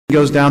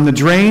goes down the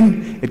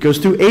drain. It goes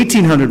through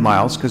 1,800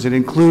 miles because it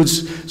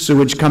includes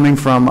sewage coming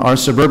from our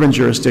suburban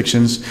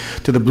jurisdictions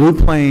to the Blue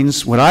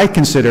Plains, what I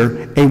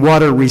consider a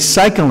water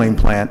recycling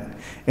plant,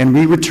 and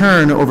we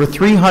return over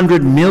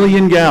 300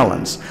 million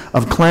gallons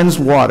of cleansed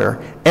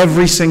water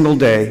every single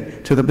day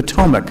to the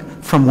Potomac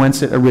from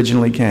whence it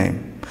originally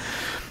came.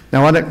 Now,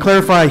 I want to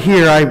clarify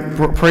here,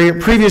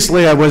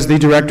 previously I was the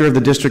director of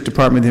the District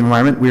Department of the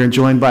Environment. We are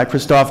joined by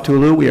Christophe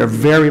Toulou. We are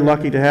very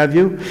lucky to have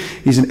you.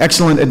 He's an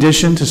excellent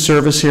addition to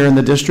service here in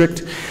the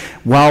district.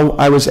 While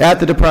I was at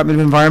the Department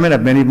of Environment, I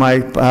have many of my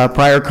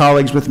prior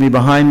colleagues with me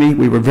behind me.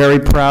 We were very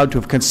proud to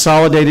have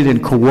consolidated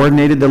and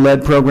coordinated the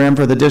lead program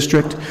for the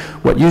district.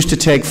 What used to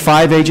take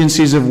 5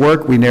 agencies of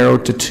work, we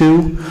narrowed to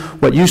 2.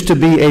 What used to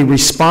be a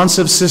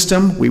responsive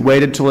system, we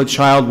waited till a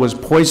child was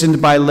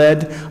poisoned by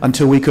lead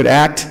until we could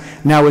act,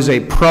 now is a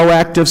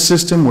proactive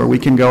system where we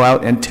can go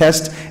out and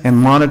test and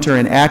monitor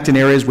and act in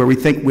areas where we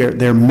think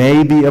there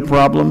may be a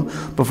problem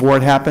before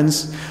it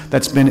happens.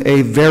 That's been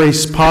a very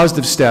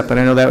positive step, and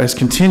I know that has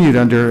continued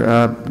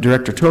under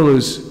Director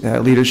Toulou's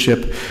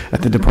leadership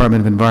at the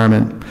Department of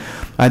Environment.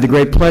 I had the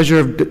great pleasure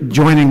of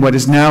joining what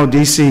is now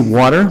DC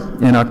Water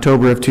in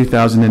October of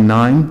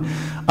 2009.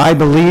 I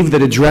believe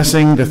that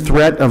addressing the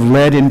threat of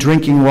lead in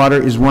drinking water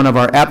is one of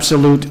our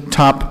absolute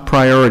top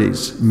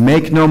priorities.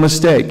 Make no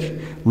mistake,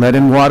 lead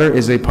in water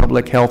is a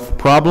public health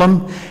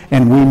problem,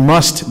 and we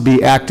must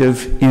be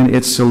active in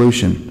its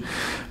solution.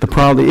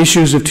 The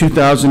issues of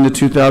 2000 to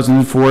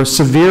 2004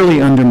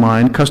 severely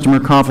undermined customer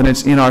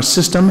confidence in our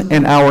system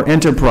and our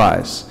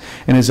enterprise,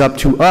 and it's up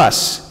to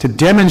us to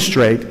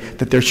demonstrate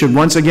that there should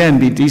once again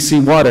be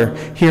DC Water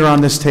here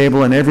on this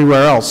table and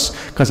everywhere else,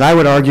 because I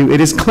would argue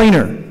it is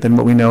cleaner than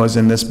what we know is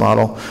in this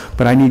bottle,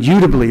 but I need you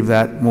to believe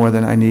that more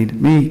than I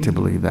need me to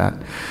believe that.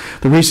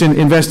 The recent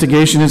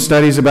investigation and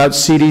studies about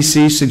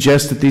CDC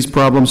suggest that these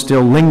problems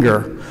still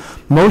linger.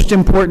 Most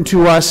important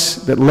to us,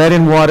 that lead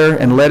in water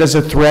and lead as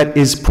a threat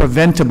is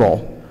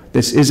preventable.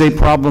 This is a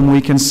problem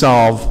we can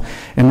solve,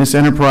 and this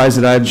enterprise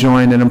that I've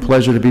joined and I'm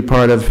pleasure to be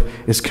part of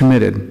is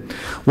committed.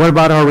 What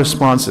about our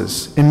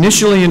responses?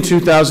 Initially in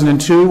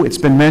 2002, it's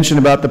been mentioned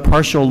about the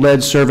partial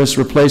lead service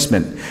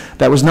replacement.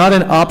 That was not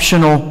an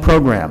optional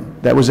program.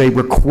 That was a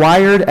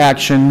required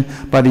action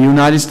by the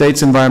United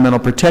States Environmental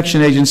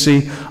Protection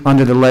Agency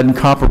under the lead and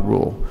copper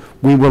rule.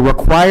 We were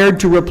required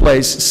to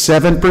replace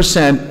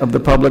 7% of the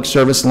public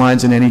service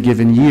lines in any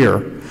given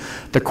year.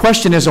 The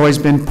question has always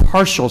been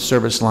partial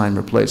service line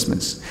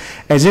replacements.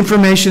 As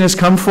information has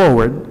come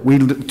forward, we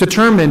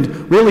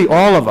determined, really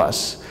all of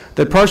us,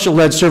 that partial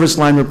lead service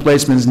line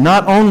replacements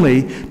not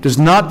only does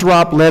not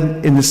drop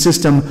lead in the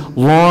system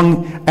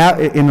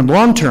in the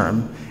long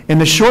term, in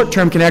the short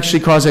term can actually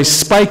cause a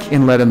spike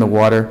in lead in the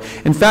water.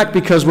 In fact,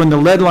 because when the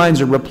lead lines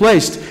are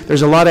replaced,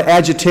 there's a lot of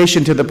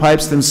agitation to the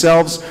pipes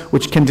themselves,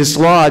 which can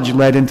dislodge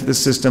lead into the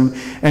system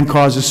and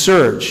cause a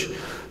surge.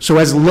 So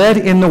as lead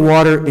in the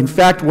water, in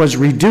fact, was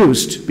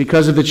reduced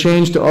because of the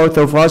change to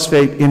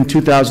orthophosphate in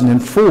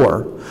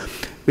 2004,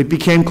 it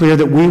became clear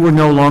that we were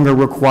no longer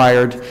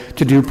required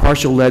to do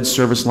partial lead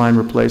service line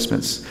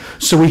replacements.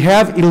 So we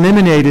have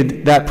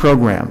eliminated that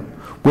program,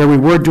 where we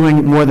were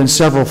doing more than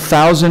several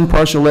thousand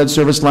partial lead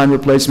service line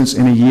replacements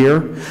in a year.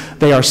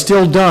 They are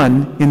still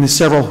done in the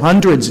several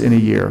hundreds in a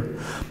year.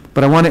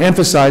 But I want to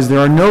emphasize there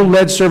are no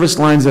lead service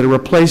lines that are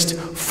replaced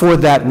for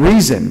that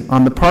reason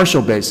on the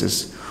partial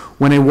basis.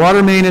 When a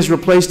water main is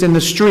replaced in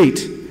the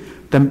street,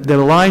 the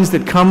lines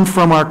that come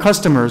from our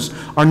customers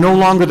are no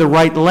longer the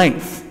right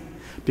length,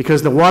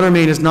 because the water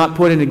main is not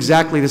put in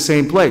exactly the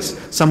same place.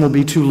 Some will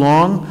be too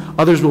long,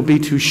 others will be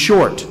too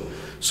short.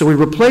 So we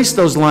replace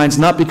those lines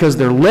not because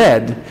they're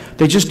lead,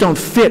 they just don't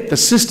fit the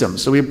system.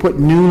 So we put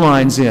new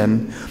lines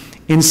in.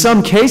 In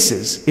some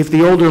cases, if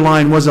the older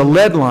line was a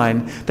lead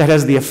line, that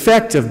has the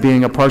effect of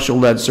being a partial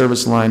lead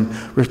service line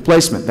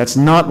replacement. That's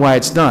not why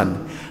it's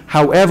done.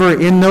 However,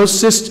 in those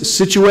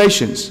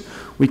situations,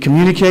 we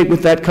communicate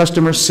with that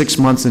customer 6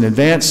 months in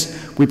advance.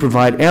 We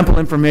provide ample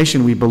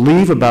information, we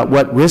believe, about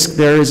what risk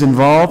there is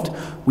involved.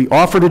 We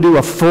offer to do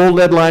a full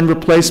lead line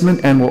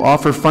replacement, and we'll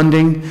offer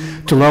funding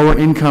to lower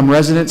income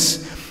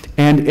residents.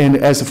 And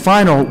as a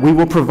final, we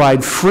will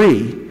provide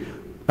free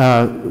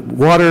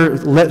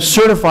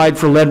certified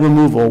for lead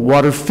removal,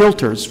 water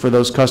filters for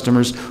those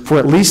customers for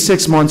at least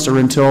 6 months or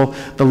until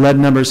the lead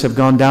numbers have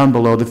gone down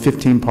below the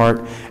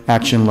 15-part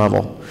action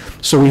level.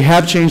 So we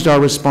have changed our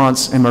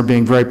response and are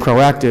being very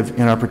proactive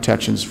in our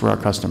protections for our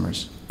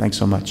customers. Thanks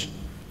so much.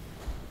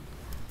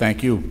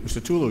 Thank you.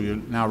 Mr. Toulou, you're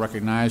now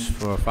recognized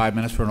for 5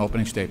 minutes for an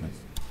opening statement.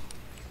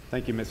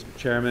 Thank you, Mr.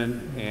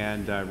 Chairman,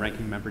 and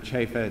Ranking Member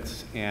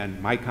Chaffetz,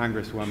 and my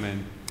Congresswoman,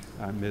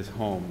 Ms.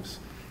 Holmes.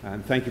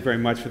 And thank you very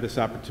much for this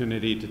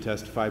opportunity to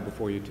testify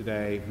before you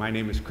today. My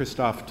name is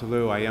Christophe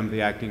Toulou. I am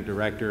the Acting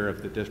Director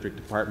of the District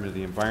Department of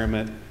the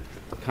Environment,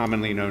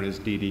 commonly known as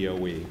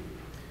DDOE.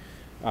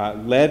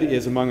 Lead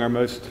is among our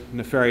most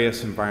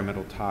nefarious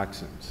environmental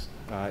toxins.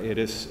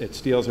 It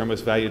steals our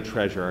most valued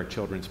treasure, our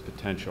children's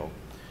potential.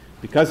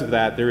 Because of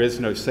that, there is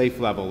no safe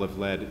level of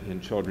lead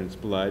in children's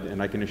blood,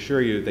 and I can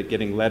assure you that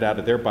getting lead out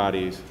of their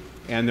bodies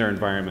and their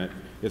environment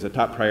is a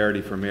top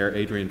priority for Mayor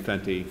Adrian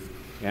Fenty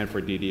and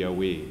for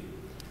DDOE.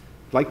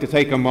 I'd like to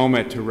take a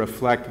moment to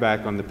reflect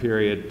back on the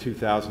period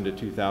 2000 to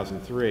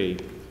 2003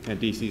 and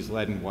DC's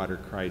lead and water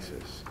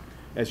crisis.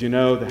 As you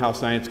know, the House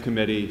Science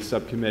Committee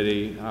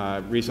Subcommittee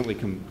recently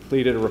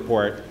completed a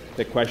report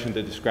that questioned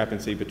the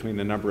discrepancy between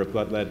the number of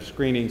blood lead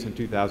screenings in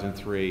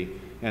 2003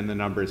 and the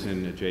numbers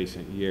in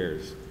adjacent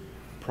years.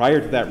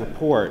 Prior to that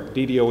report,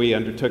 DDOE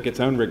undertook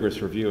its own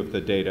rigorous review of the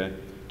data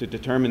to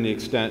determine the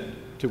extent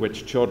to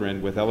which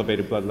children with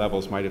elevated blood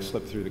levels might have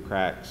slipped through the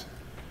cracks.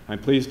 I'm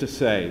pleased to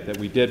say that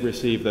we did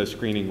receive those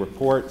screening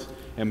reports,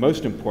 and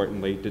most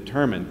importantly,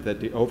 determined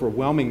that the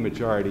overwhelming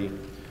majority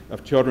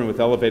of children with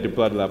elevated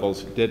blood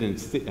levels did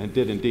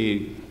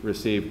indeed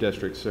receive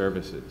district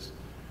services.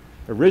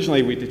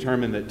 Originally, we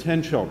determined that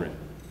 10 children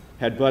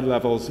had blood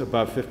levels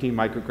above 15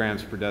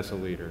 micrograms per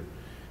deciliter,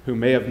 who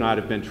may have not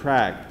have been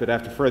tracked, but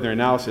after further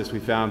analysis, we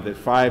found that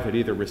 5 had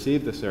either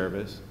received the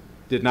service,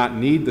 did not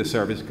need the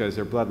service because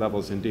their blood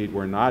levels indeed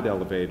were not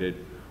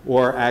elevated,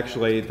 or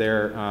actually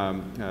their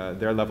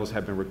levels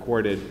have been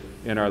recorded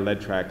in our lead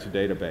tracks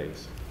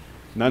database.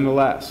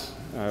 Nonetheless,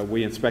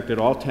 we inspected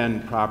all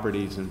 10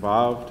 properties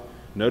involved,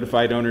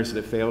 notified owners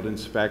that failed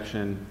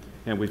inspection,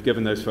 and we've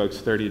given those folks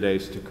 30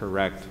 days to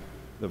correct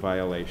the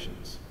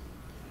violations.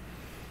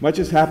 Much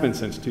has happened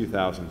since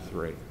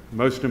 2003.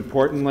 Most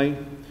importantly,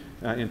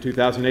 in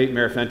 2008,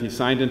 Mayor Fenty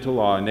signed into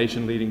law a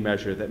nation-leading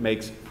measure that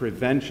makes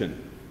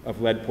prevention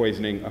of lead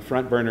poisoning a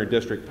front-burner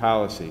district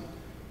policy,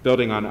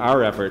 building on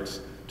our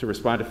efforts to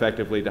respond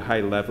effectively to high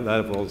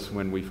levels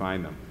when we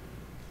find them.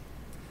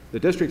 The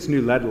district's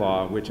new lead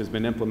law, which has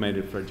been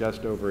implemented for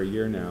just over a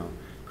year now,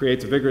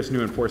 creates a vigorous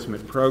new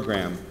enforcement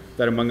program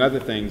that, among other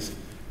things,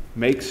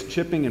 makes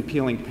chipping and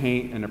peeling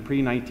paint in a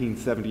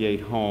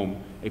pre-1978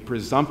 home a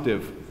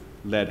presumptive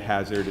lead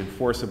hazard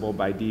enforceable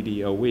by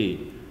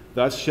DDOE,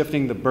 thus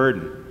shifting the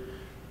burden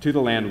to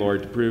the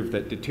landlord to prove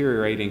that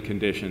deteriorating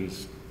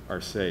conditions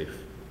are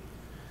safe.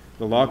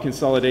 The law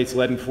consolidates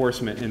lead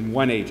enforcement in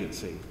one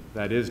agency,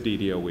 that is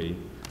DDOE,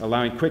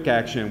 allowing quick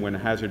action when a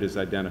hazard is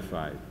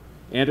identified.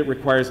 And it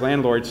requires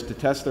landlords to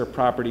test their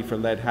property for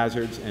lead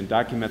hazards and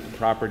document the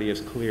property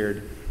as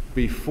cleared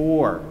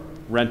before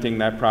renting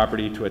that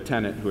property to a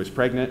tenant who is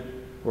pregnant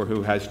or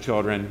who has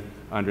children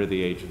under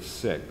the age of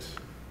 6.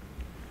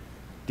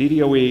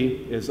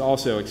 DDOE is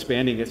also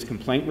expanding its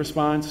complaint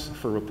response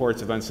for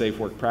reports of unsafe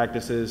work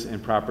practices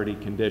and property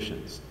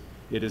conditions.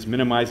 It is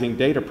minimizing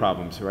data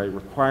problems by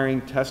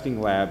requiring testing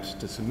labs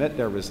to submit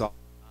their results.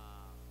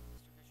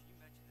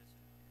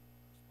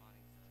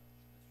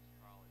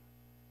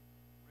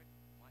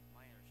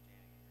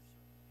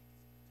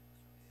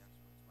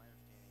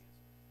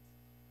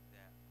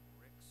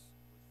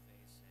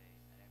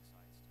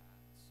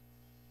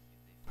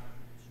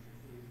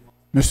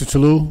 Mr.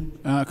 Toulouse,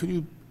 could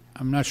you,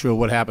 I'm not sure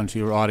what happened to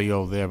your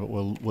audio there, but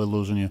we're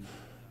losing you.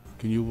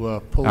 Can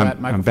you pull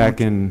that microphone? I'm back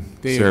in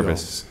there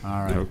service.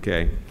 All right.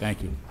 Okay.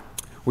 Thank you.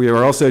 We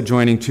are also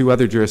joining 2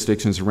 other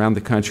jurisdictions around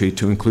the country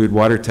to include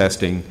water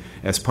testing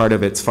as part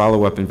of its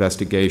follow-up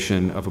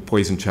investigation of a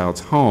poisoned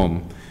child's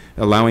home,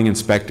 allowing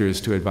inspectors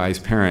to advise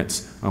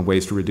parents on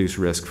ways to reduce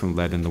risk from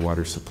lead in the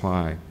water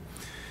supply.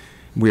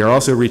 We are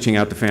also reaching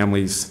out to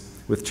families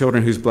with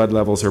children whose blood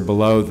levels are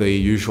below the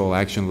usual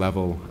action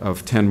level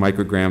of 10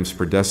 micrograms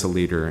per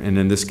deciliter, and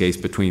in this case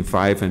between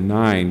 5 and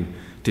 9,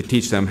 to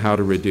teach them how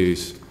to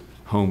reduce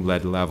home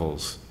lead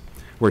levels.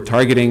 We're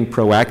targeting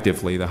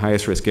proactively the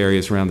highest risk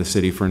areas around the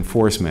city for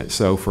enforcement.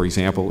 So, for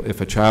example,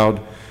 if a child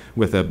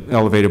with an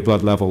elevated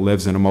blood level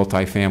lives in a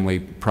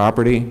multifamily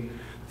property,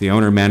 the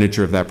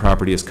owner-manager of that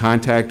property is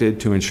contacted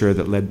to ensure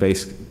that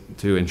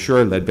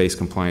lead-based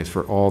compliance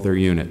for all their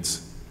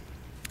units.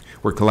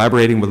 We're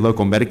collaborating with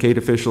local Medicaid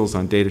officials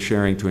on data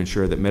sharing to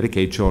ensure that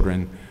Medicaid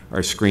children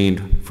are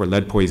screened for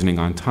lead poisoning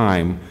on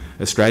time,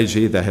 a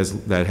strategy that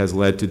has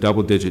led to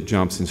double-digit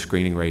jumps in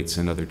screening rates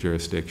in other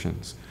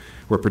jurisdictions.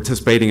 We're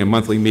participating in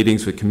monthly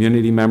meetings with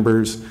community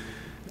members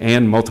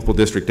and multiple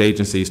district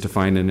agencies to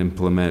find and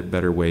implement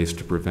better ways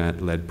to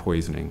prevent lead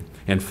poisoning.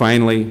 And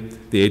finally,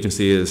 the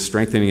agency is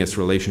strengthening its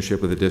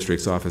relationship with the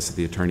district's Office of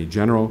the Attorney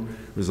General,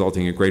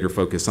 resulting in greater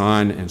focus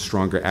on and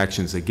stronger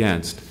actions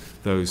against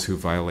those who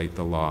violate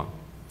the law.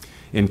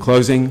 In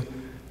closing,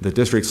 the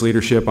district's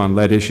leadership on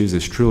lead issues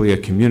is truly a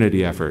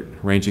community effort,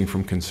 ranging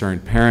from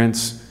concerned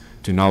parents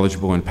to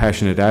knowledgeable and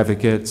passionate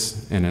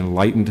advocates and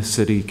enlightened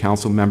city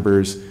council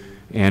members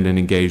and an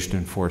engaged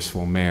and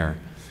forceful mayor.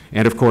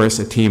 And of course,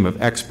 a team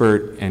of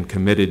expert and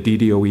committed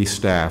DDOE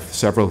staff,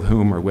 several of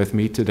whom are with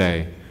me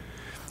today,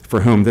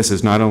 for whom this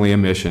is not only a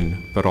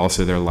mission, but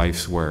also their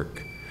life's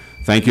work.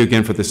 Thank you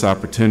again for this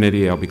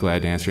opportunity. I'll be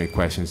glad to answer any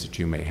questions that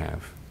you may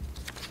have.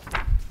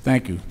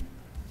 Thank you.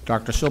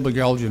 Dr.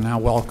 Silbergeld, you're now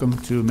welcome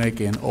to make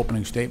an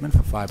opening statement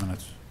for 5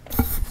 minutes.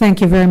 Thank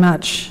you very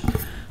much.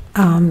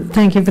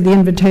 Thank you for the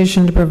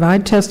invitation to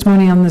provide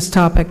testimony on this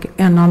topic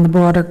and on the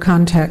broader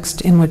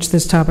context in which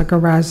this topic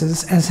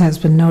arises, as has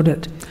been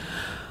noted.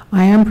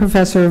 I am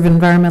Professor of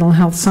Environmental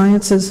Health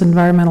Sciences,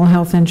 Environmental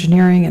Health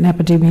Engineering, and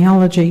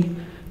Epidemiology,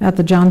 at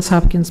the Johns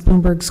Hopkins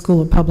Bloomberg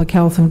School of Public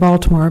Health in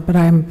Baltimore, but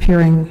I am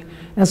appearing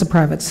as a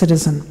private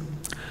citizen.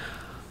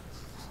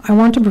 I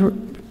want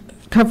to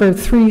cover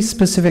three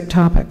specific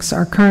topics: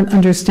 our current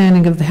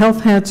understanding of the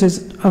health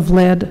hazards of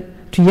lead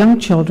to young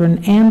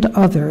children and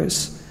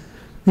others,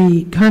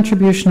 the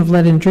contribution of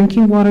lead in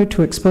drinking water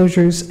to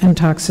exposures and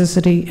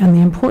toxicity, and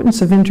the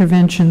importance of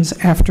interventions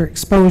after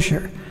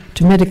exposure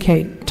to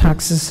mitigate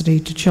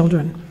toxicity to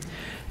children.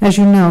 As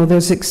you know,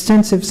 there's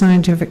extensive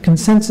scientific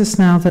consensus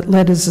now that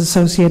lead is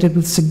associated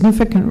with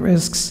significant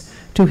risks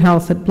to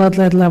health at blood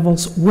lead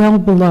levels well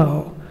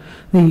below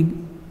the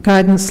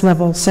guidance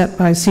level set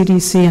by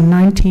CDC in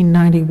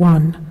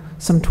 1991,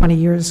 some 20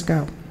 years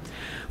ago.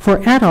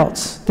 For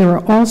adults, there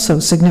are also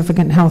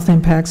significant health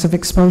impacts of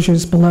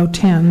exposures below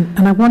 10,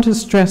 and I want to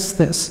stress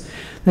this,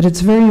 that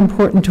it's very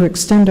important to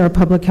extend our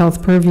public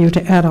health purview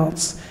to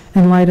adults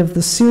in light of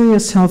the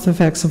serious health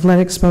effects of lead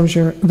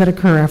exposure that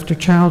occur after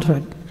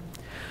childhood.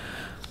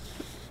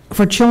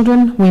 For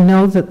children, we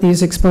know that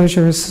these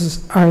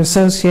exposures are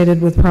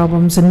associated with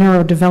problems in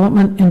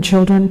neurodevelopment in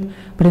children,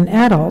 but in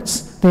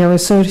adults, they are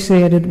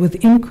associated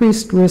with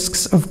increased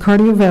risks of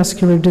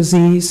cardiovascular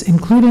disease,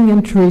 including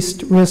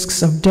increased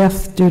risks of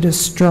death due to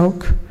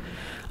stroke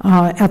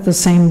at the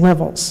same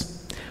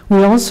levels.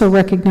 We also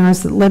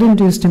recognize that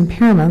lead-induced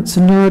impairments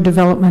in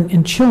neurodevelopment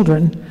in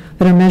children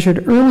that are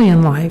measured early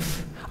in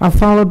life are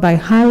followed by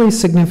highly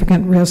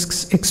significant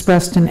risks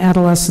expressed in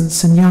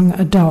adolescents and young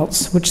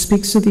adults, which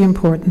speaks to the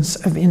importance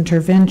of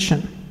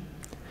intervention.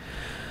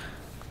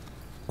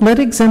 Lead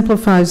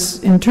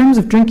exemplifies, in terms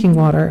of drinking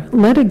water,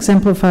 lead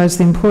exemplifies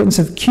the importance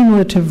of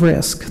cumulative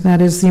risk,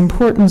 that is, the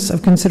importance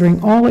of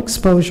considering all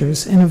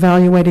exposures in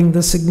evaluating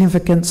the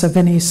significance of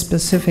any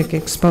specific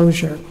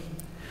exposure.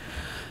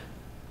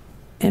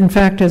 In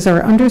fact, as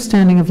our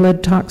understanding of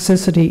lead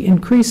toxicity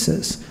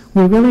increases,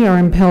 we really are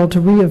impelled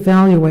to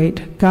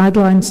reevaluate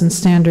guidelines and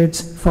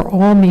standards for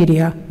all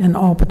media and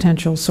all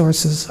potential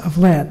sources of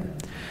lead.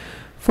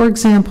 For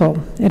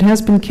example, it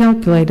has been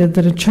calculated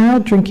that a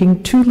child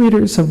drinking 2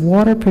 liters of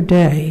water per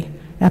day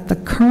at the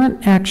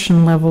current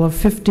action level of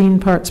 15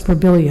 parts per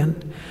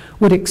billion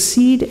would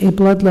exceed a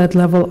blood lead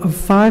level of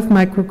 5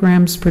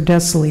 micrograms per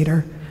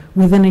deciliter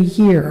within a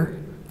year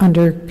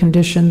under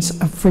conditions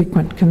of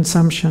frequent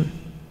consumption.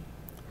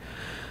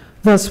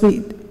 Thus,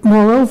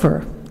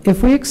 moreover,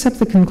 if we accept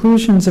the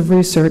conclusions of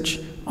research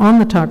on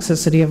the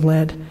toxicity of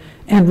lead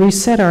and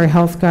reset our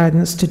health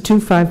guidance to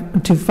 5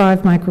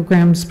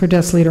 micrograms per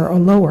deciliter or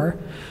lower,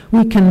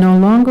 we can no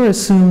longer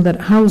assume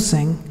that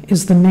housing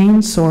is the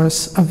main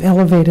source of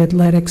elevated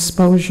lead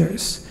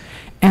exposures.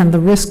 And the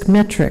risk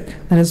metric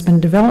that has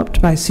been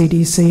developed by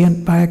CDC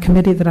and by a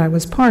committee that I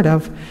was part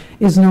of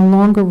is no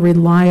longer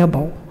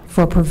reliable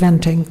for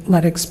preventing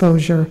lead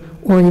exposure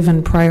or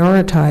even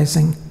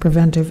prioritizing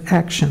preventive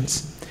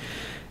actions.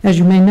 As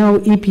you may know,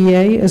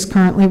 EPA is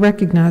currently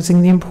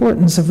recognizing the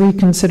importance of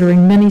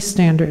reconsidering many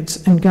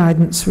standards and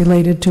guidance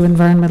related to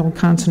environmental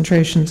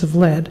concentrations of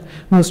lead,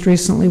 most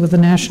recently with the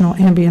National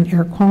Ambient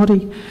Air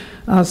Quality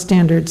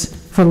Standards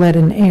for lead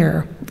in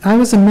air. I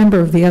was a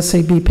member of the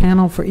SAB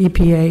panel for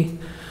EPA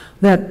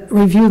that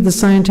reviewed the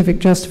scientific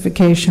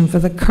justification for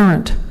the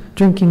current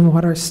drinking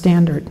water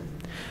standard.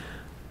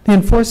 The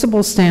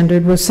enforceable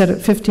standard was set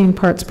at 15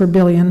 parts per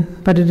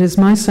billion, but it is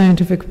my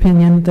scientific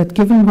opinion that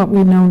given what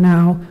we know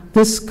now,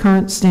 this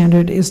current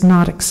standard is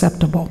not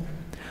acceptable,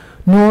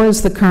 nor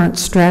is the current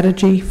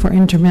strategy for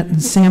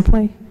intermittent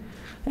sampling,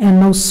 and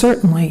most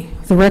certainly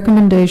the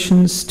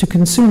recommendations to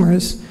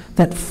consumers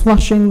that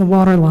flushing the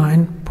water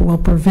line will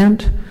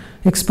prevent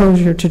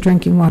exposure to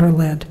drinking water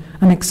lead,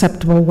 an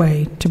acceptable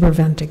way to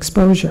prevent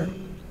exposure.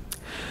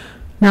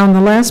 Now, on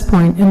the last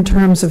point, in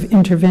terms of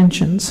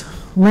interventions,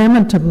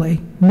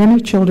 lamentably,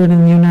 many children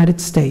in the United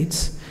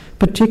States,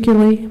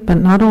 particularly, but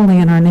not only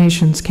in our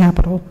nation's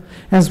capital,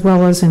 as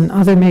well as in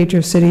other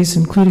major cities,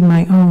 including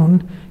my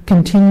own,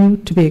 continue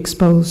to be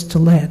exposed to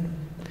lead.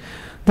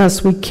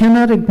 Thus, we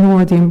cannot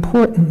ignore the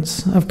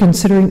importance of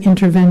considering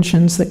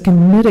interventions that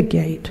can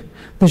mitigate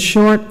the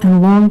short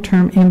and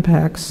long-term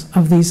impacts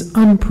of these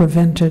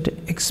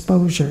unprevented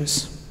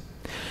exposures.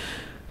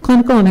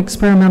 Clinical and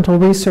experimental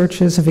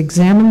researchers have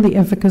examined the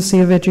efficacy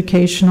of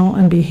educational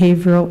and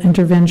behavioral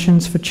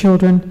interventions for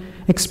children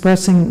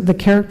expressing the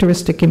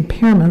characteristic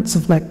impairments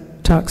of lead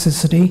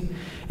toxicity,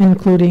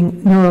 including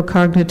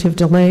neurocognitive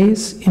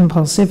delays,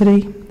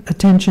 impulsivity,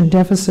 attention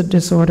deficit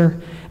disorder,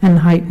 and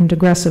heightened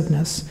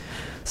aggressiveness.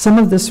 Some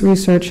of this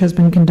research has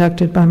been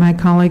conducted by my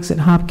colleagues at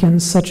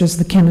Hopkins, such as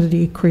the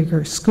Kennedy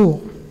Krieger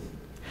School.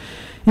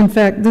 In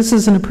fact, this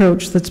is an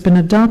approach that's been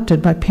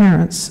adopted by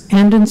parents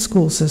and in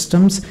school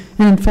systems,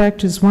 and in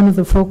fact is one of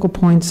the focal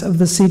points of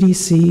the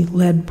CDC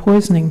lead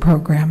poisoning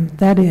program,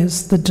 that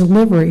is, the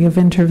delivery of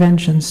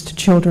interventions to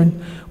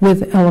children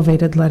with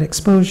elevated lead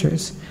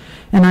exposures.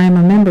 And I am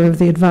a member of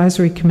the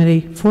advisory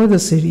committee for the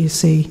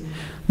CDC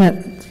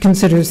that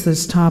considers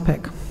this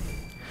topic.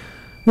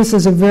 This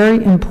is a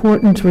very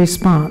important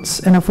response,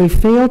 and if we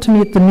fail to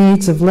meet the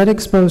needs of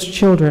lead-exposed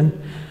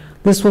children,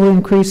 This will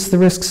increase the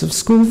risks of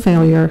school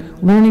failure,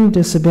 learning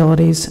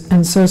disabilities,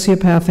 and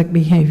sociopathic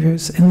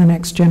behaviors in the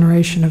next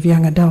generation of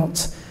young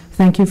adults.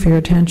 Thank you for your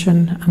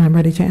attention, and I'm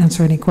ready to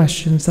answer any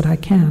questions that I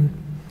can.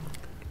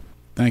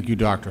 Thank you,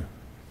 Doctor.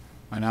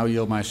 I now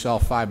yield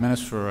myself 5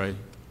 minutes for a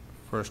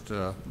first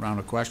round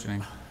of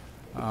questioning.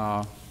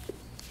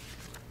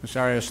 Ms.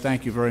 Arias,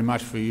 thank you very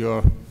much for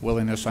your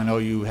willingness. I know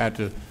you had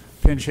to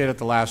pinch hit at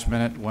the last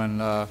minute when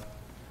the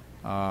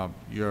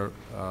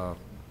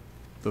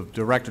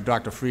director,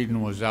 Dr.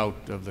 Frieden, was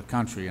out of the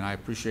country, and I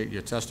appreciate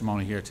your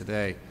testimony here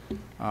today.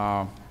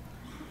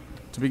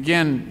 To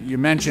begin, you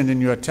mentioned in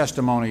your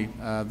testimony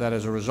that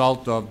as a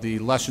result of the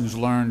lessons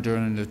learned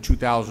during the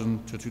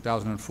 2000 to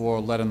 2004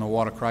 lead in the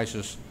water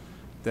crisis,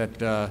 that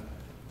the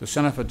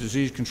Center for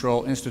Disease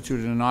Control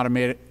instituted an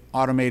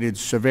automated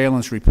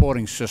surveillance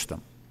reporting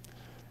system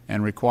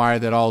and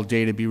required that all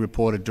data be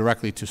reported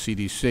directly to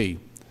CDC.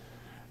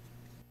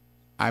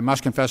 I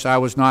must confess I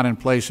was not in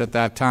place at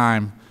that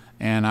time,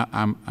 and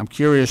I'm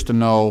curious to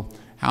know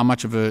how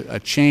much of a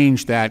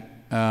change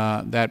that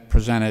that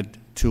presented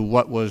to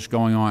what was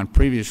going on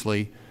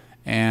previously,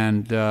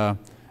 and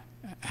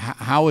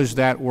how is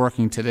that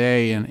working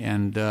today,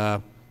 and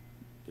can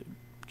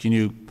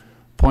you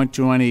point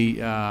to any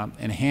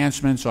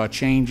enhancements or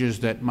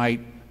changes that might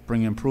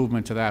bring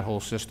improvement to that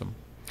whole system?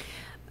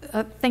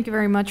 Thank you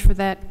very much for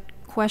that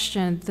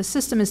question. The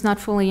system is not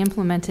fully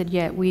implemented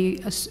yet.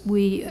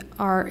 We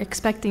are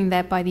expecting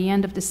that by the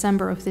end of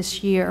December of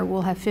this year,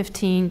 we'll have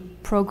 15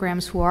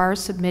 programs who are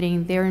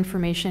submitting their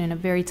information in a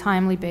very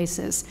timely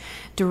basis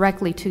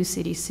directly to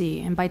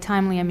CDC. And by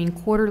timely, I mean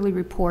quarterly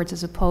reports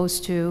as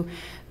opposed to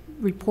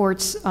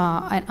reports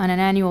on an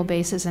annual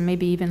basis, and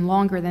maybe even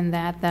longer than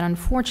that, that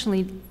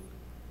unfortunately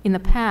in the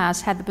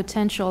past had the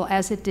potential,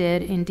 as it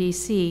did in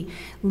DC,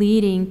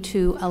 leading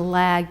to a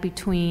lag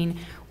between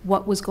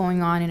what was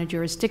going on in a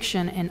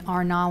jurisdiction and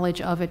our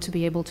knowledge of it to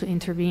be able to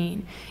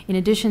intervene. In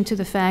addition to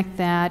the fact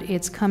that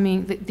it's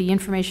coming, the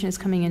information is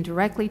coming in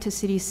directly to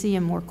CDC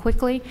and more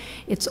quickly,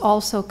 it's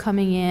also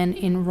coming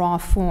in raw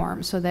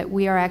form, so that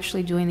we are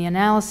actually doing the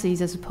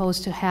analyses as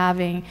opposed to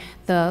having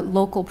the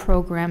local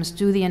programs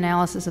do the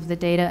analysis of the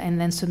data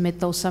and then submit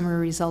those summary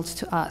results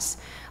to us.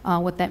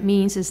 What that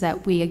means is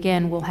that we,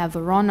 again, will have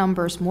the raw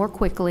numbers more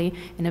quickly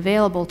and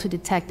available to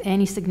detect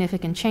any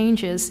significant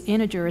changes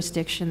in a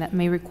jurisdiction that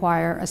may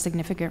require a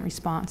significant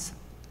response.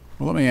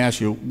 Well, let me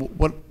ask you,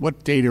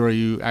 what data are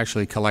you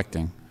actually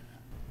collecting?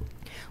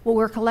 What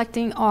we're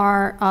collecting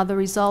are the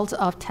results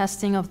of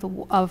testing of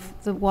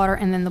the water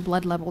and then the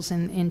blood levels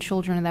in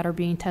children that are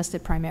being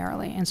tested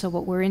primarily. And so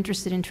what we're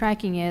interested in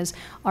tracking is,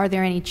 are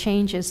there any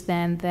changes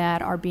then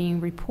that are being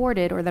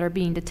reported or that are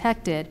being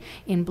detected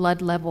in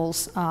blood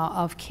levels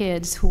of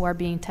kids who are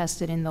being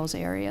tested in those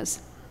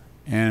areas?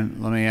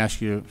 And let me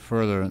ask you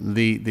further,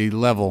 the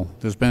level,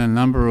 there's been a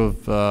number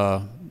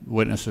of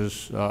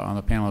witnesses on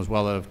the panel as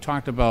well that have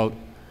talked about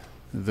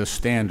the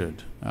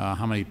standard,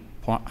 how many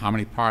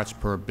parts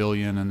per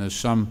billion, and there's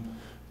some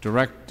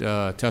direct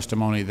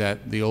testimony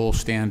that the old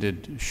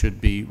standard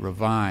should be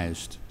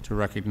revised to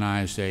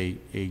recognize a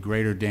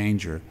greater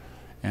danger,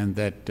 and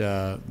that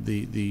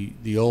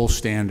the old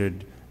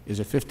standard, is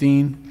it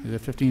 15? Is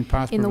it 15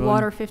 parts per billion? In the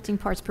water, 15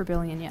 parts per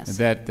billion, yes.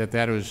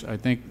 That was, I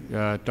think,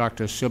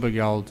 Dr.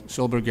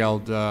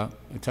 Silbergeld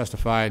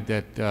testified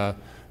that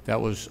that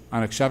was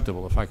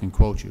unacceptable, if I can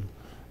quote you.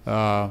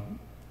 Are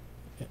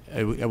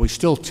we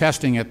still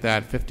testing at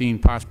that 15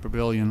 parts per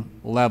billion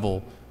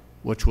level,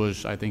 which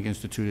was, I think,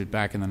 instituted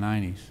back in the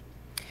 90s?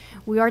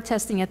 We are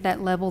testing at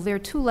that level. There are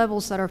two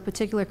levels that are of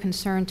particular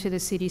concern to the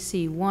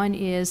CDC. One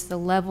is the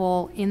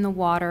level in the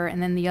water,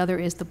 and then the other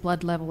is the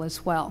blood level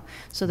as well.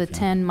 So the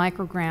 10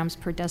 micrograms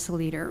per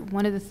deciliter.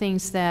 One of the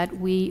things that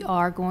we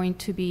are going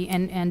to be,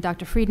 and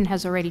Dr. Frieden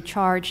has already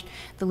charged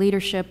the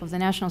leadership of the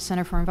National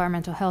Center for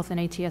Environmental Health and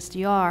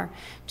ATSDR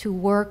to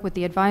work with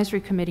the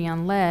Advisory Committee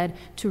on Lead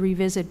to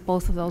revisit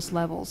both of those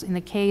levels. In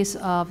the case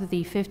of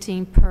the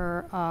 15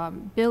 per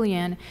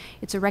billion,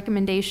 it's a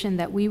recommendation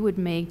that we would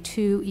make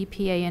to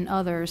EPA and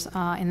others,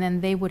 and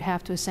then they would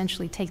have to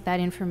essentially take that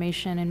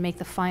information and make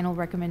the final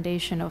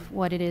recommendation of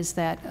what it is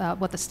that,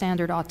 what the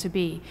standard ought to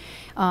be.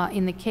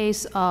 In the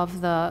case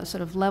of the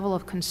sort of level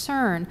of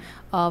concern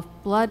of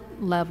blood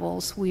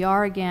levels, we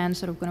are again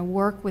sort of going to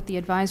work with the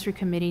advisory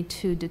committee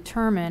to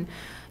determine,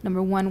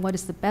 number one, what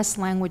is the best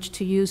language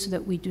to use so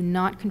that we do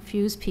not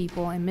confuse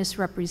people and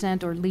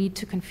misrepresent or lead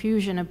to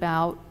confusion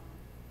about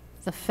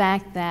the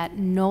fact that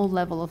no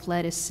level of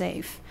lead is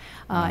safe.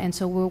 And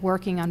so we're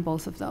working on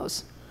both of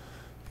those.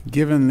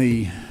 Given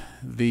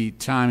the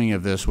timing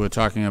of this, we're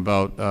talking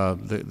about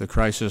the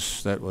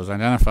crisis that was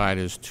identified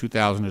as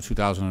 2000 to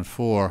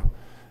 2004.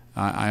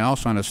 I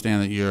also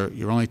understand that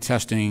you're only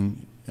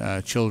testing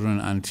children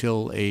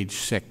until age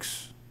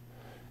 6.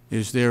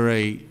 Is there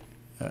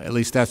at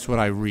least that's what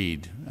I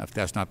read. If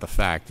that's not the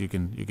fact, you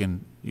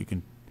can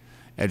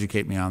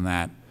educate me on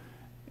that.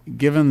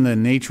 Given the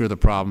nature of the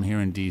problem here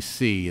in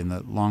D.C. in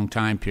the long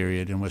time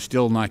period, and we're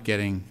still not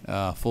getting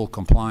full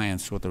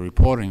compliance with the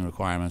reporting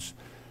requirements,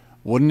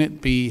 Wouldn't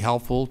it be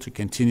helpful to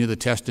continue the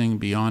testing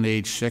beyond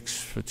age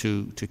 6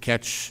 to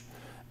catch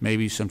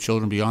maybe some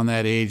children beyond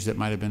that age that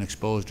might have been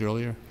exposed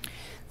earlier?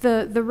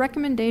 The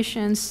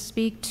recommendations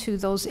speak to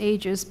those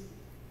ages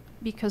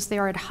because they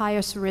are at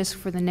highest risk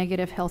for the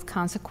negative health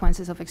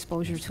consequences of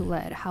exposure to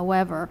lead.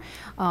 However,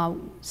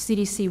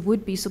 CDC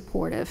would be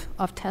supportive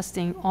of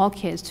testing all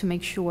kids to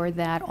make sure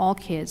that all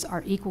kids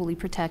are equally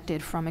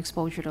protected from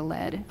exposure to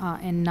lead,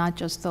 and not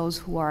just those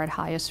who are at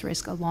highest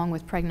risk, along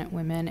with pregnant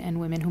women and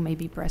women who may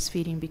be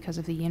breastfeeding because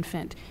of the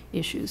infant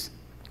issues.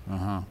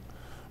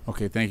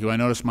 Okay, thank you. I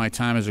notice my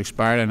time has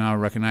expired. I now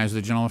recognize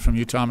the gentleman from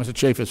Utah, Mr.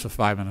 Chaffetz, for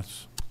 5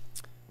 minutes.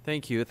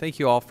 Thank you. Thank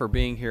you all for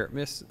being here.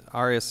 Ms.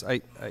 Arias,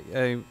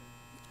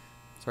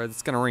 sorry,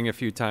 that's going to ring a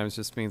few times,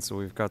 just means that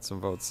we've got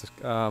some votes.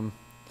 Are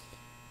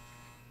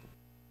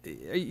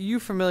you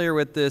familiar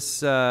with this,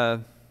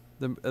 the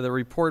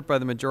report by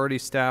the majority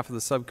staff of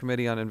the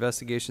Subcommittee on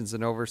Investigations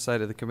and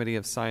Oversight of the Committee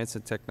of Science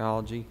and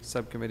Technology,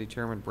 Subcommittee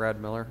Chairman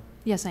Brad Miller?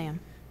 Yes, I am.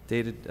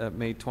 Dated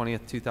May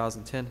 20th,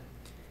 2010.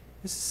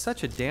 This is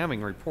such a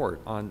damning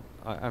report on,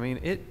 I mean,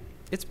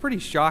 it's pretty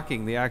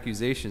shocking, the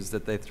accusations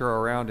that they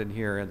throw around in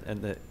here,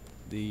 and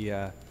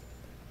the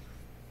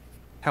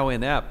how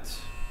inept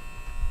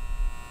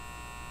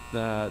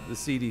the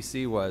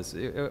CDC was.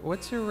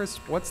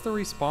 What's the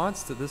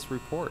response to this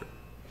report?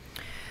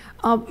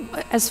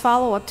 As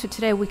follow-up to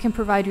today, we can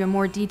provide you a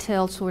more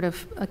detailed sort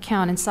of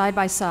account and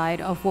side-by-side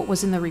of what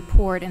was in the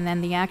report and then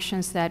the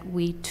actions that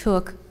we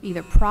took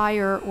either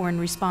prior or in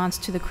response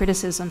to the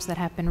criticisms that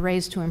have been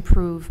raised to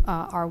improve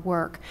our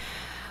work.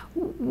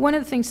 One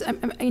of the things,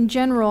 in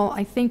general,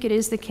 I think it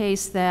is the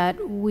case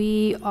that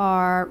we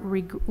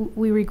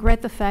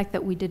regret the fact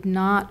that we did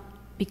not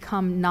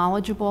become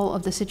knowledgeable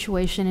of the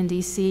situation in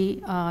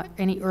D.C.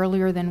 Any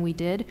earlier than we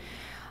did.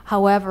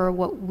 However,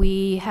 what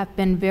we have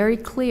been very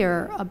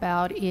clear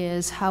about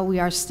is how we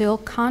are still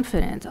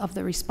confident of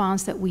the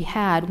response that we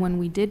had when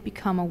we did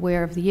become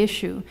aware of the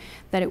issue,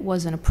 that it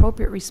was an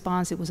appropriate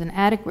response, it was an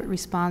adequate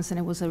response, and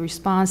it was a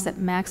response that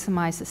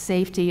maximized the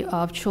safety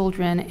of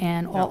children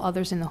and all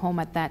others in the home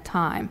at that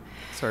time.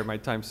 Sorry, my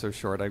time's so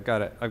short. I've got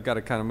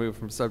to kind of move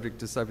from subject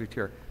to subject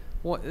here.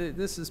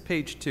 This is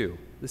page 2.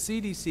 The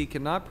CDC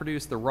cannot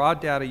produce the raw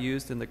data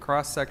used in the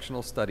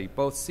cross-sectional study.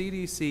 Both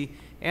CDC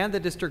and the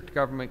district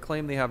government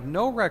claim they have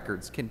no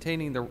records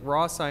containing the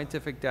raw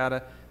scientific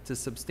data to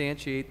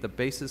substantiate the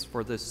basis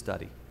for this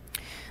study.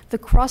 The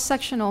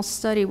cross-sectional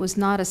study was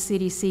not a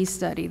CDC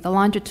study. The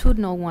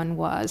longitudinal one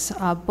was.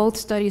 Both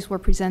studies were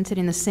presented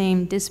in the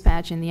same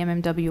dispatch in the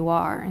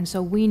MMWR, and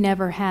so we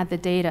never had the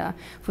data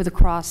for the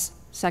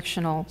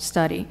cross-sectional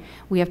study.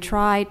 We have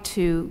tried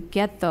to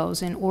get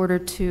those in order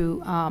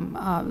to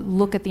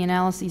look at the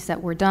analyses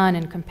that were done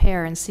and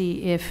compare and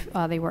see if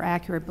they were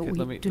accurate, but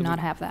we do not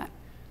have that.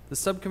 The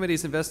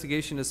subcommittee's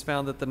investigation has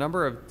found that the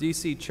number of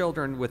D.C.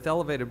 children with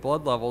elevated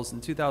blood levels in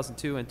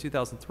 2002 and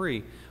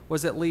 2003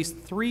 was at least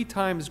 3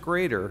 times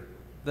greater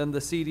than the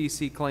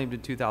CDC claimed in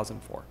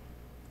 2004.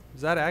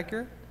 Is that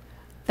accurate?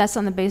 That's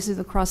on the basis of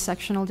the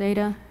cross-sectional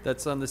data?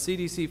 That's on the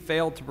CDC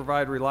failed to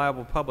provide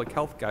reliable public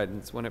health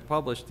guidance when it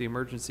published the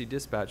emergency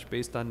dispatch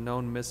based on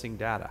known missing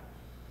data.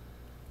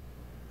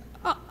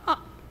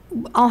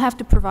 I'll have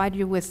to provide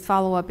you with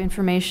follow-up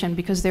information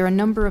because there are a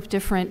number of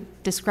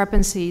different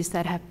discrepancies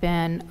that have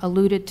been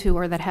alluded to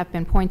or that have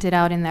been pointed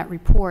out in that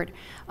report.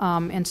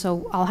 And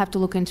so I'll have to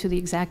look into the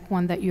exact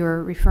one that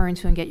you're referring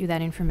to and get you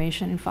that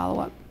information and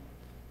follow-up.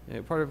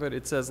 Yeah, part of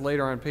it says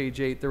later on page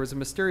 8, there was a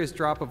mysterious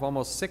drop of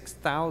almost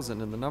 6,000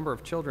 in the number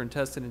of children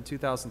tested in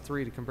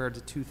 2003 to compare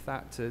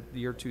to the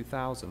year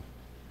 2000.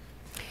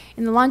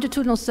 In the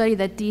longitudinal study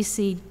that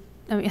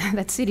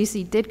that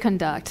CDC did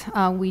conduct,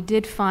 we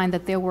did find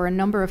that there were a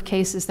number of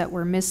cases that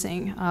were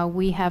missing.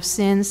 We have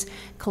since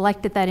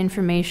collected that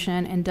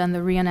information and done the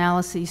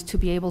reanalyses to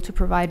be able to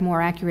provide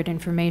more accurate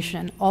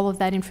information. All of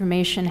that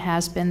information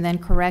has been then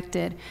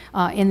corrected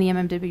in the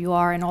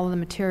MMWR and all of the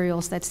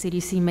materials that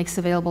CDC makes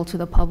available to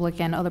the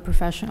public and other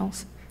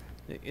professionals.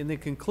 In the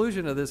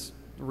conclusion of this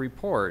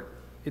report,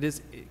 it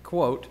is,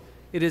 quote,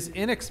 "It is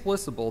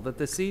inexplicable that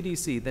the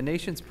CDC, the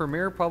nation's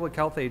premier public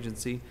health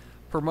agency,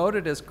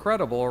 promoted as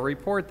credible a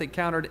report that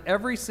countered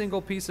every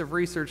single piece of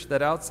research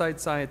that outside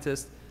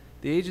scientists,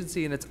 the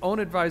agency and its own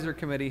advisor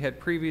committee had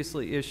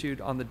previously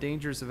issued on the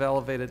dangers of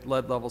elevated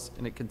lead levels,"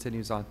 and it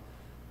continues on.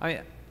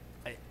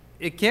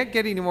 It can't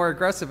get any more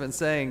aggressive in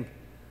saying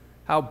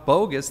how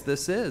bogus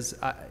this is.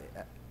 I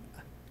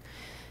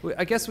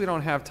guess we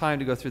don't have time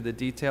to go through the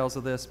details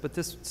of this, but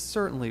this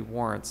certainly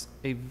warrants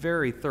a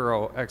very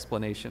thorough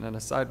explanation and a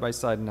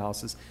side-by-side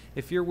analysis.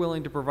 If you're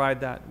willing to provide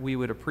that, we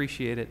would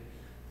appreciate it.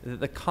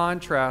 The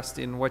contrast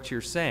in what you're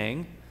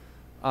saying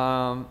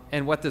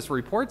and what this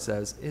report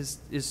says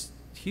is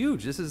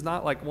huge. This is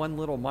not like one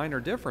little minor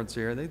difference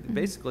here. It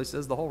basically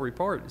says the whole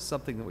report is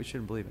something that we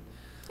shouldn't believe in.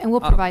 And we'll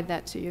provide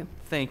that to you.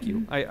 Thank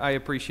you. I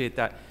appreciate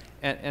that.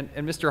 And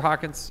Mr.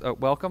 Hawkins,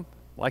 welcome.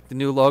 Like the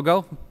new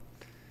logo.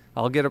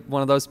 I'll get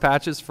one of those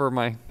patches for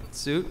my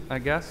suit, I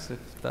guess.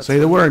 If that's Say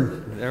the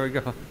word. There we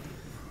go.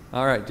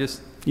 All right,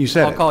 just you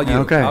said I'll call you.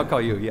 Okay. I'll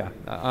call you. Yeah.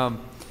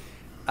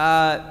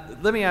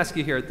 Let me ask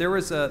you here. There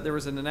was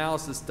an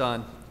analysis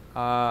done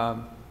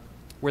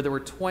where there were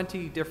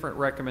 20 different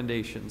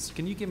recommendations.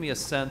 Can you give me a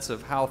sense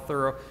of how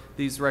thorough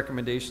these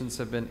recommendations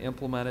have been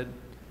implemented?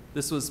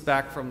 This was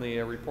back from the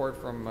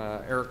report from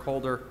Eric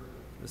Holder.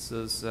 This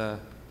is,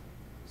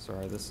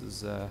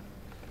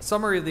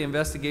 summary of the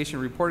investigation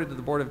reported to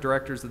the Board of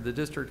Directors of the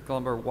District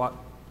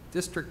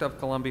of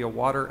Columbia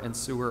Water and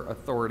Sewer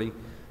Authority,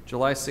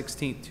 July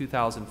 16,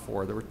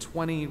 2004. There were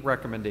 20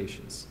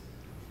 recommendations.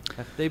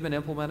 Have they been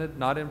implemented,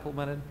 not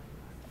implemented?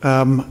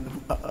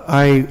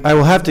 I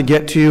will have to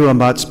get to you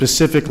about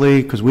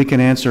specifically, because we can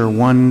answer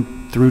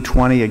 1 through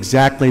 20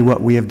 exactly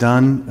what we have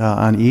done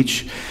on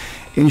each.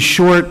 In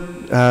short,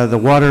 the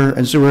Water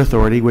and Sewer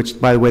Authority, which,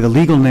 by the way, the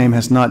legal name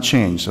has not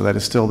changed, so that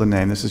is still the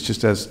name. This is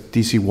just as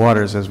DC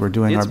Waters as we're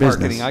doing our business. It's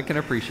marketing. I can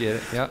appreciate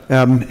it.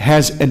 Yeah.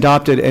 Has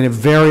adopted a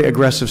very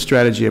aggressive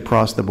strategy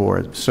across the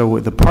board. So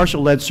the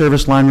partial lead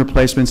service line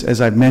replacements, as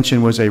I've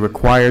mentioned, was a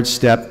required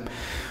step.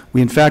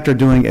 We, in fact, are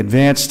doing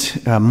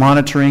advanced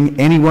monitoring.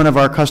 Any one of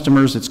our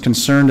customers that's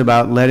concerned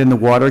about lead in the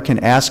water can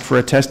ask for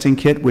a testing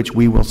kit, which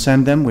we will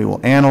send them. We will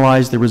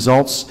analyze the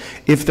results.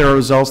 If there are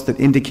results that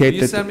indicate that...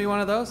 Will you send me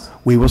one of those?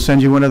 We will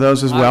send you one of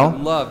those as well. I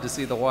would love to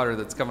see the water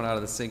that's coming out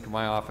of the sink in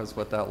my office,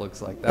 what that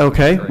looks like. That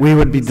okay, we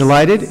would be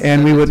delighted,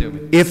 and we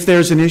would, if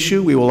there's an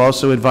issue, we will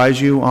also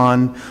advise you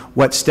on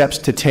what steps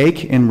to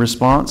take in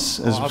response.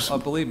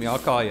 Believe me, I'll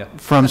call you.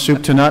 From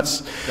soup to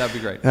nuts. That'd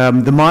be great.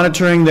 The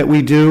monitoring that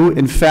we do,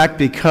 in fact,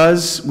 because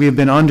we have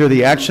been under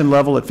the action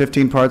level at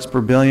 15 parts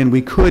per billion,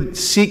 we could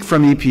seek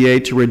from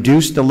EPA to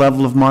reduce the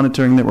level of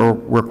monitoring that we're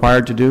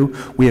required to do.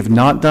 We have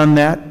not done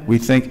that. We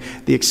think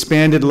the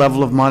expanded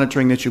level of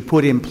monitoring that you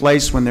put in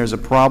place when there's a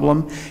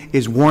problem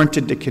is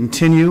warranted to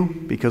continue,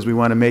 because we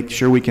want to make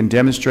sure we can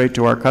demonstrate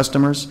to our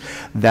customers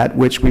that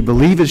which we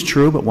believe is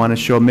true, but want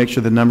to make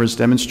sure the numbers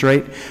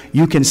demonstrate.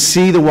 You can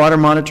see the water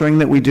monitoring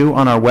that we do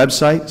on our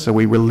website, so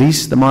we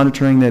release the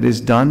monitoring that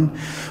is done.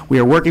 We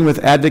are working with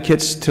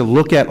advocates to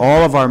look at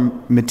all of our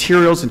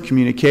materials and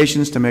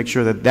communications to make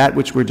sure that that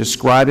which we're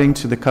describing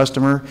to the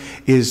customer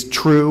is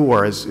true,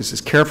 or is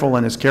as careful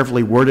and as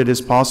carefully worded as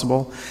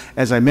possible.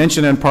 As I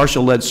mentioned on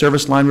partial lead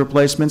service line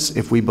replacements,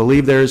 if we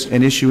believe there's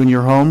an issue in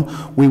your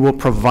home, we will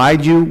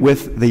provide you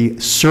with the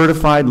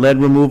certified lead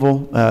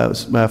removal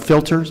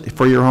filters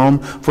for your home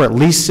for at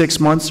least 6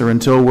 months, or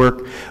until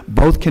we're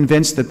both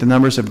convinced that the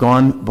numbers have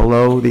gone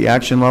below the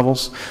action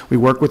levels. We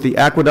work with the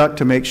aqueduct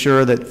to make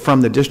sure that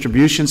from the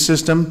distribution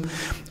system,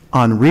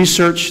 on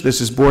research,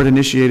 this is board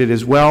initiated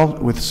as well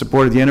with the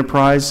support of the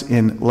enterprise.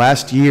 In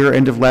last year,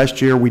 end of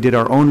last year, we did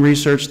our own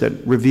research that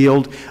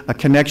revealed a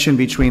connection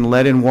between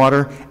lead in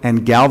water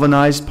and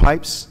galvanized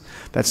pipes.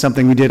 That's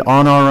something we did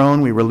on our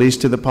own. We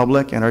released to the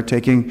public and are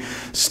taking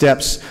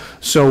steps.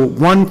 So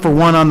 1 for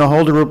 1 on the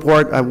Holder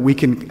report, we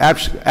can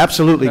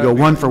absolutely go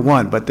 1 for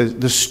 1. But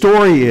the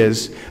story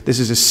is, this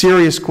is a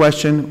serious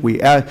question.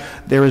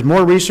 There is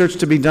more research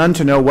to be done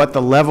to know what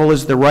the level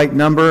is the right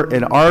number.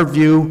 In our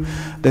view,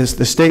 the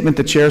statement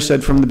the chair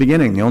said from the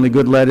beginning, the only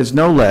good lead is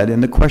no lead.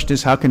 And the question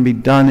is, how can it be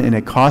done in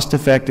a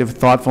cost-effective,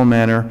 thoughtful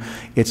manner?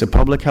 It's a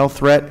public health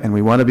threat, and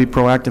we want to be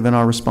proactive in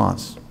our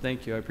response.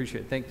 Thank you. I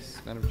appreciate it.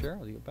 Thanks, Madam Chair.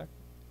 I'll yield back.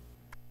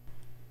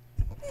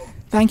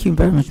 Thank you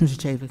very much, Mr.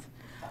 Chavis.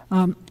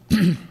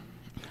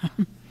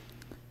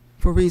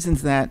 For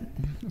reasons that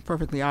are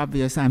perfectly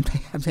obvious, I'm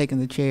taking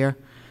the chair,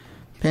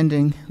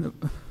 pending the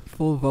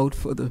full vote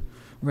for the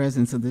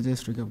residents of the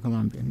District of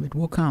Columbia. It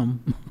will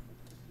come.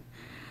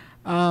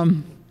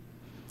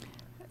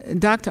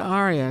 Dr.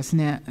 Arias,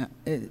 now,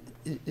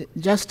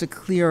 just to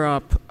clear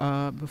up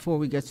before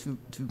we get to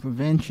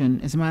prevention,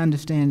 it's my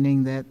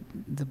understanding that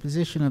the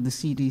position of the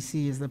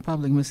CDC is the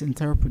public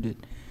misinterpreted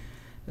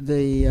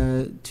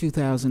the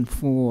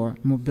 2004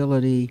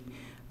 mobility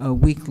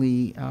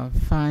weekly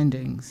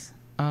findings.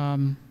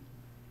 Now,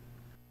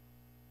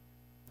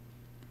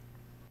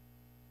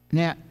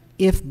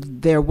 if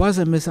there was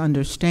a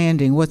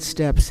misunderstanding, what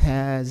steps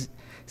has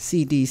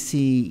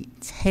CDC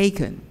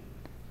taken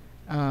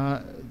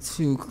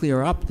to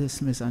clear up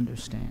this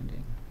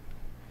misunderstanding?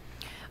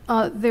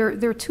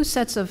 There are 2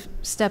 sets of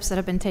steps that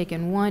have been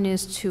taken. One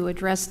is to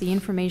address the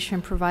information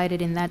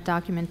provided in that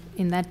document,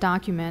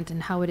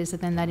 and how it is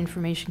that then that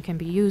information can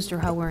be used, or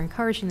how we're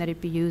encouraging that it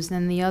be used.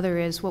 And the other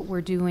is what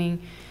we're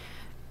doing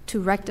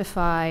to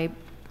rectify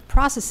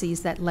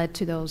processes that led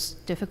to those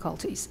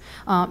difficulties.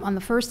 On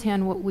the first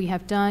hand, what we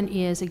have done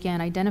is,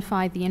 again,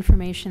 identify the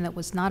information that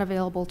was not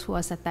available to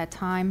us at that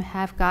time,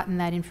 have gotten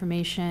that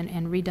information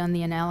and redone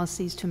the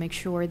analyses to make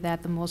sure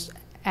that the most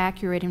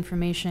accurate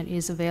information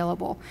is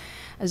available.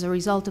 As a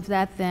result of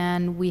that,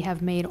 then, we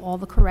have made all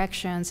the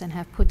corrections and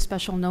have put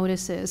special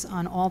notices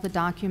on all the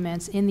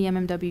documents in the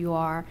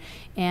MMWR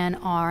and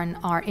on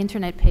our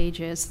internet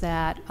pages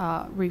that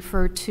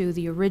refer to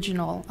the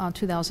original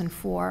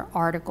 2004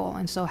 article,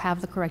 and so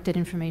have the corrected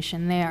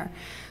information there.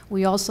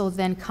 We also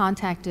then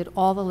contacted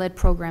all the lead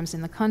programs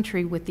in the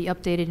country with the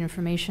updated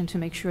information to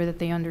make sure that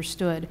they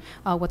understood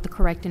what the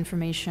correct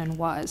information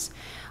was.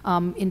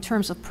 In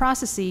terms of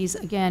processes,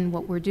 again,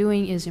 what we're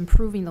doing is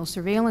improving those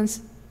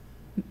surveillance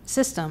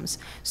systems,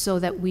 so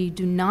that we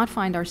do not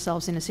find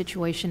ourselves in a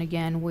situation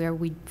again where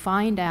we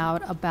find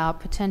out about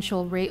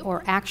potential rate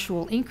or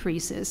actual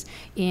increases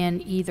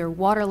in either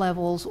water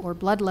levels or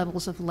blood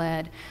levels of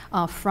lead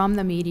from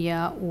the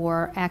media,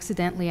 or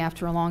accidentally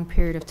after a long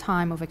period of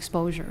time of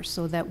exposure,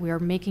 so that we are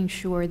making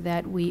sure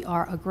that we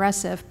are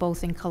aggressive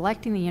both in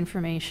collecting the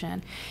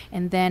information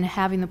and then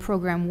having the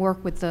program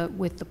work with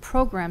the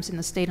programs in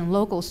the state and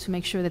locals to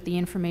make sure that the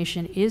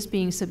information is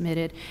being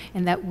submitted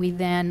and that we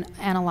then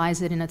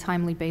analyze it in a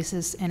timely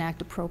basis and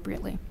act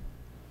appropriately.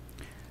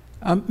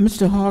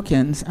 Mr.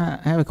 Hawkins, I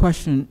have a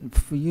question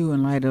for you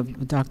in light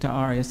of Dr.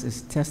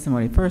 Arias'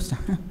 testimony. First,